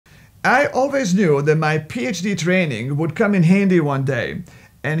I always knew that my PhD training would come in handy one day.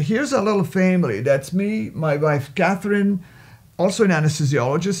 And here's a little family. That's me, my wife Catherine, also an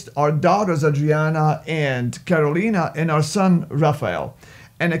anesthesiologist, our daughters Adriana and Carolina, and our son Raphael.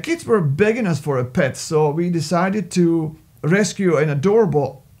 And the kids were begging us for a pet, so we decided to rescue an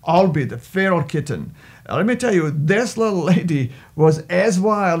adorable, albeit a feral kitten. Now, let me tell you, this little lady was as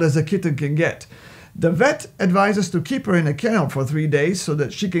wild as a kitten can get. The vet advised us to keep her in a kennel for 3 days so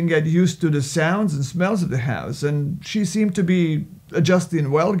that she can get used to the sounds and smells of the house, and she seemed to be adjusting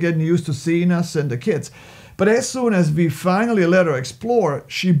well, getting used to seeing us and the kids. But as soon as we finally let her explore,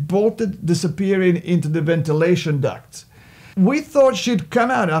 she bolted, disappearing into the ventilation ducts. We thought she'd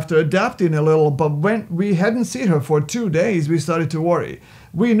come out after adapting a little, but when we hadn't seen her for 2 days, we started to worry.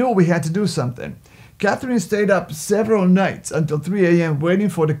 We knew we had to do something. Catherine stayed up several nights until 3 a.m. waiting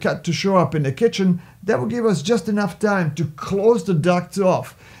for the cat to show up in the kitchen. That would give us just enough time to close the ducts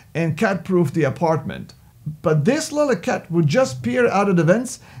off and cat-proof the apartment. But this little cat would just peer out of the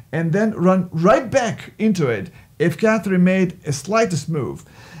vents and then run right back into it if Catherine made a slightest move.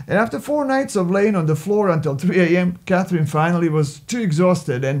 And after 4 nights of laying on the floor until 3 a.m., Catherine finally was too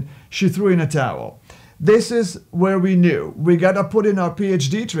exhausted and she threw in a towel. This is where we knew we gotta put in our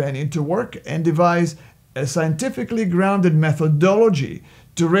PhD training to work and devise a scientifically grounded methodology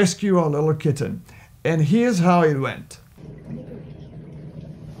to rescue our little kitten. And here's how it went.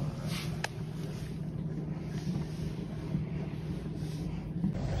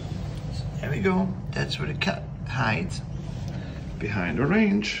 There we go. That's where the cat hides, behind the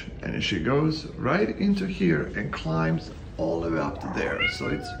range, and she goes right into here and climbs all the way up to there. So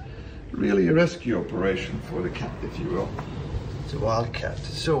it's really a rescue operation for the cat, if you will. It's a wild cat.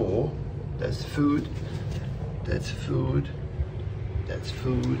 So that's food, that's food, that's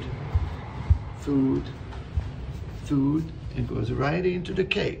food, food, food, and goes right into the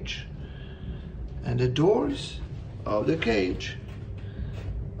cage. And the doors of the cage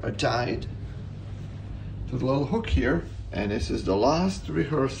are tied to the little hook here, and this is the last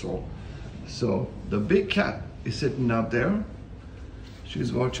rehearsal. So the big cat is sitting up there.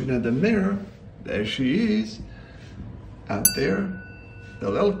 She's watching at the mirror. There she is, out there. The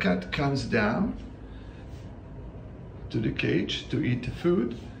little cat comes down to the cage to eat the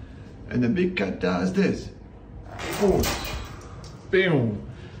food, and the big cat does this. Force. Boom.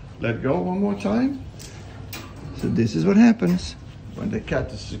 Let go one more time. So this is what happens when the cat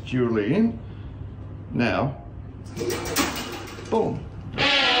is securely in. Now, boom.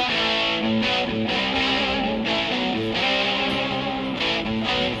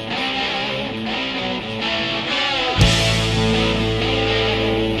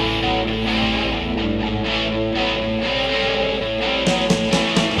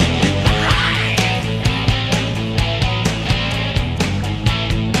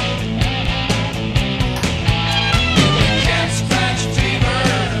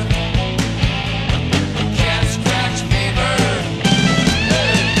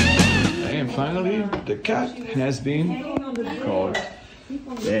 The cat has been caught.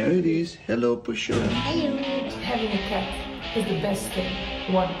 There it is. Hello, Pusher. Hello. Having a cat is the best thing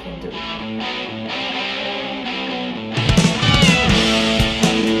one can do.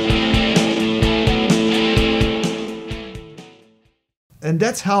 And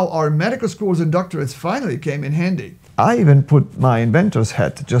that's how our medical schools and doctorates finally came in handy. I even put my inventor's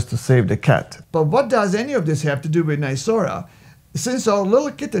hat just to save the cat. But what does any of this have to do with NYSORA? Since our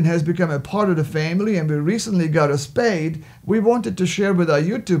little kitten has become a part of the family and we recently got a spade, we wanted to share with our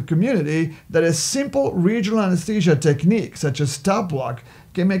YouTube community that a simple regional anesthesia technique such as stop block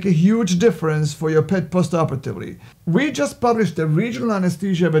can make a huge difference for your pet postoperatively. We just published the Regional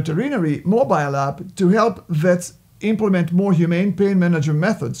Anesthesia Veterinary mobile app to help vets implement more humane pain management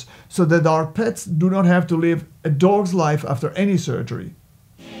methods so that our pets do not have to live a dog's life after any surgery.